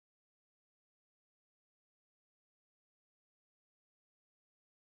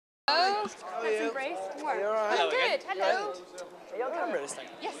Oh, let's embrace more. Hello I'm good. again. Hello. Are you on camera this time?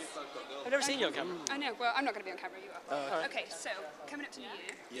 Yes. I've never seen you on camera. I know. Well, I'm not going to be on camera. You are. Alright. Okay. So coming up to New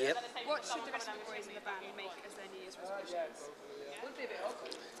Year. Yep. What should the rest of the boys in the band make as their New Year's resolutions?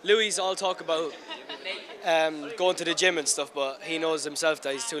 Louis all talk about going to the gym and stuff, but he knows himself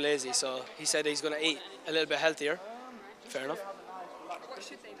that he's too lazy, so he said he's going to eat a little bit healthier. Fair enough. What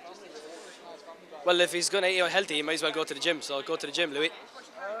should they make? Well, if he's going to eat healthy, he might as well go to the gym, so go to the gym, Louis. What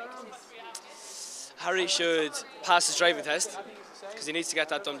should Harry make? Harry should pass his driving test, because he needs to get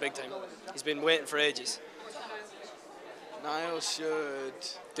that done big time. He's been waiting for ages. Niall should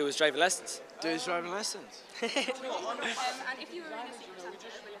Do his driving lessons. do his driving lessons. And if you were in a secret Santa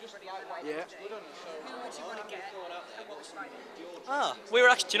with everybody on the Yeah. who would you want to get and what would you like? We were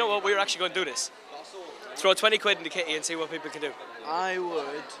actually, do you know what? We were actually going to do this. Throw 20 quid in the kitty and see what people can do. I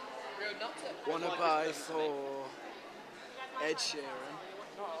would want to buy for Ed Sheeran,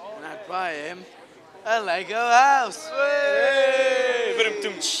 and I'd buy him a Lego house. Hey!